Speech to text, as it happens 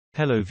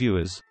Hello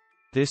viewers.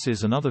 This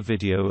is another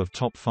video of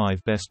top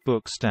 5 best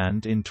book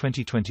stand in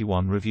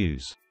 2021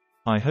 reviews.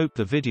 I hope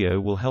the video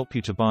will help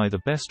you to buy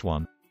the best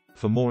one.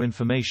 For more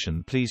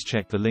information, please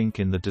check the link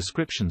in the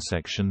description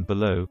section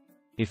below.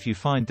 If you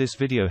find this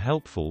video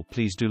helpful,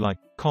 please do like,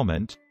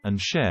 comment, and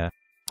share.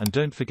 And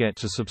don't forget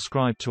to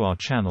subscribe to our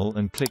channel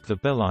and click the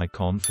bell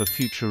icon for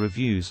future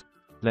reviews.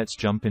 Let's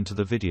jump into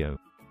the video.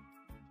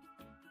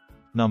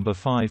 Number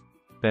 5.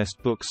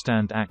 Best Book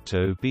Stand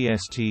Actto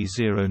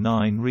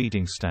BST09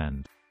 Reading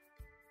Stand.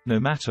 No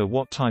matter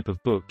what type of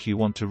book you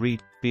want to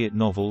read, be it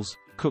novels,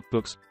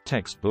 cookbooks,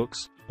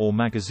 textbooks, or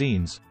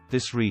magazines,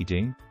 this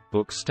reading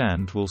book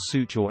stand will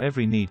suit your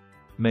every need.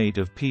 Made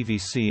of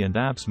PVC and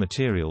ABS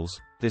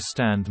materials, this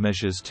stand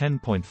measures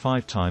 10.5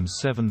 x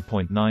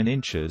 7.9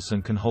 inches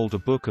and can hold a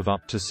book of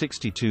up to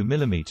 62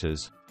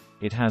 mm.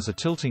 It has a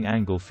tilting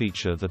angle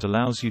feature that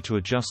allows you to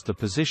adjust the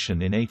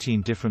position in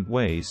 18 different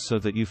ways so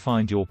that you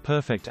find your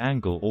perfect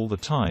angle all the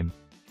time.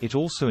 It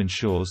also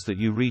ensures that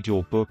you read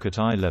your book at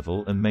eye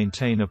level and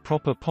maintain a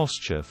proper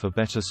posture for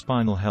better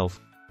spinal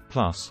health.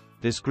 Plus,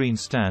 this green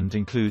stand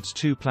includes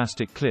 2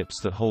 plastic clips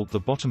that hold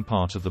the bottom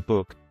part of the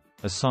book.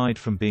 Aside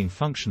from being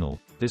functional,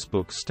 this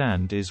book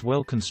stand is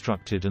well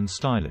constructed and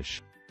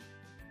stylish.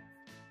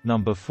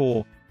 Number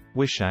 4.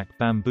 Wishacc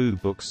Bamboo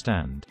Book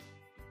Stand.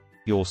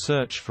 Your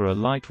search for a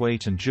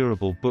lightweight and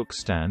durable book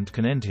stand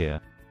can end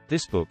here.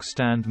 This book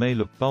stand may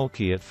look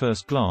bulky at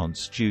first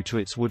glance due to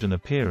its wooden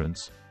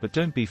appearance, but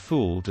don't be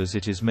fooled as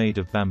it is made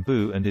of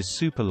bamboo and is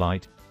super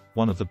light.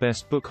 One of the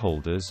best book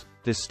holders,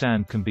 this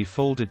stand can be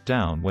folded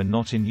down when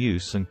not in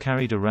use and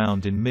carried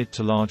around in mid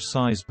to large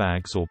size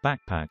bags or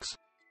backpacks.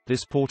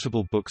 This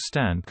portable book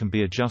stand can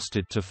be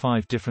adjusted to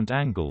 5 different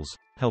angles,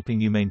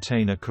 helping you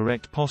maintain a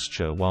correct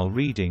posture while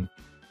reading.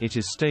 It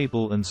is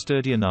stable and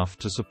sturdy enough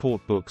to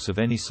support books of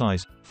any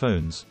size,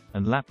 phones,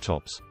 and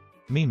laptops.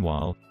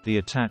 Meanwhile, the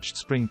attached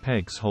spring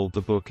pegs hold the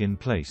book in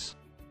place.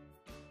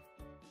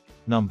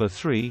 Number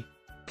 3.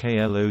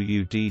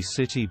 KLOUD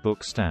City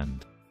Book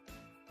Stand.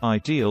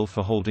 Ideal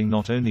for holding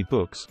not only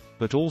books,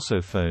 but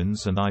also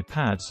phones and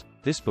iPads,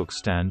 this book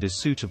stand is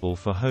suitable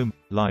for home,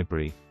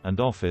 library, and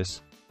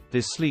office.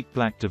 This sleek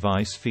black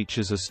device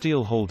features a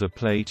steel holder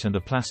plate and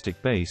a plastic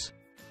base.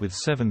 With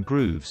 7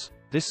 grooves,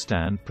 this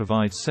stand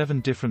provides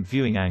 7 different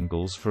viewing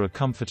angles for a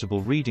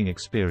comfortable reading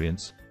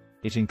experience.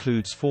 It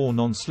includes 4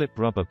 non-slip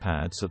rubber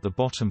pads at the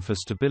bottom for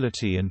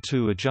stability and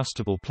 2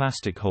 adjustable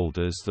plastic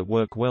holders that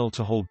work well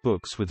to hold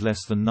books with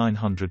less than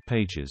 900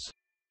 pages.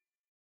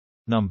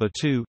 Number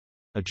 2.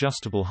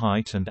 Adjustable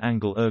Height and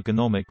Angle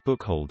Ergonomic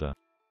Book Holder.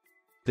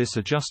 This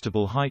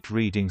adjustable height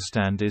reading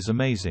stand is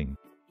amazing.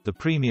 The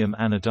premium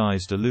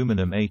anodized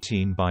aluminum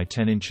 18 by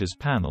 10 inches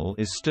panel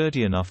is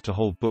sturdy enough to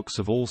hold books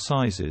of all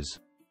sizes.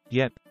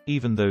 Yep,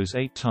 even those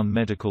 8-ton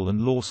medical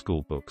and law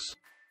school books.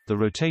 The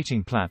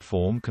rotating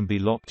platform can be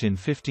locked in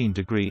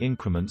 15-degree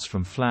increments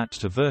from flat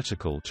to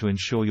vertical to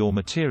ensure your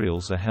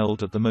materials are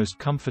held at the most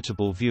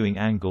comfortable viewing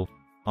angle.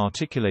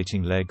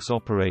 Articulating legs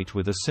operate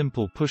with a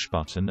simple push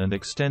button and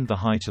extend the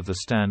height of the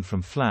stand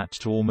from flat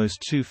to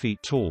almost 2 feet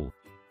tall,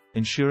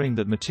 ensuring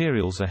that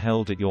materials are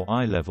held at your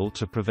eye level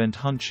to prevent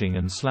hunching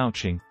and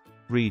slouching.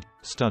 Read,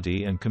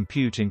 study and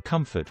compute in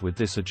comfort with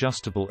this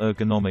adjustable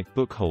ergonomic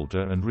book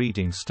holder and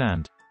reading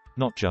stand.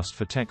 Not just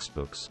for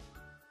textbooks.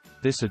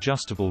 This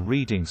adjustable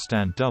reading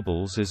stand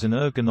doubles as an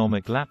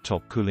ergonomic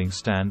laptop cooling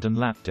stand and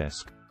lap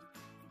desk.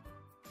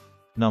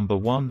 Number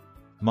 1.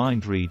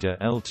 MindReader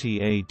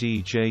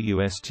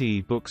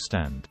LTADJUST Book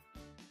Stand.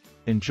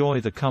 Enjoy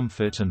the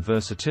comfort and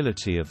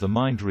versatility of the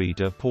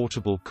MindReader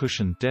portable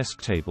cushioned desk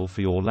table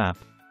for your lap.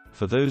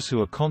 For those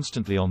who are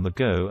constantly on the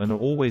go and are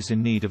always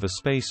in need of a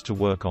space to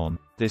work on,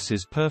 this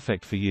is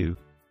perfect for you.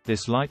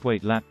 This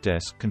lightweight lap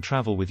desk can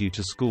travel with you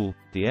to school,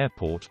 the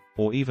airport,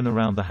 or even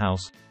around the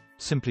house.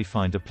 Simply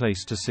find a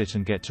place to sit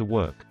and get to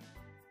work.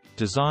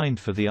 Designed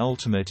for the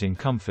ultimate in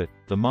comfort,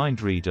 the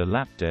MindReader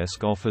lap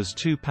desk offers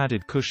 2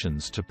 padded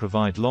cushions to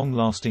provide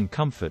long-lasting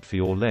comfort for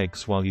your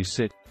legs while you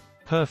sit.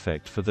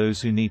 Perfect for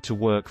those who need to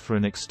work for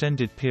an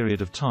extended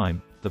period of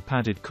time, the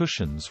padded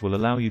cushions will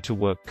allow you to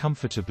work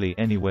comfortably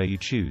anywhere you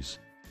choose.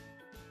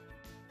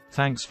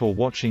 Thanks for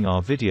watching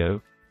our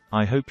video.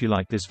 I hope you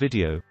like this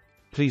video.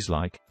 Please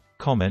like,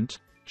 comment,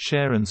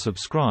 share and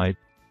subscribe.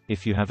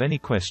 If you have any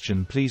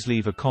question, please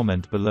leave a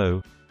comment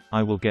below.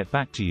 I will get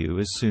back to you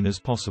as soon as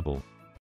possible.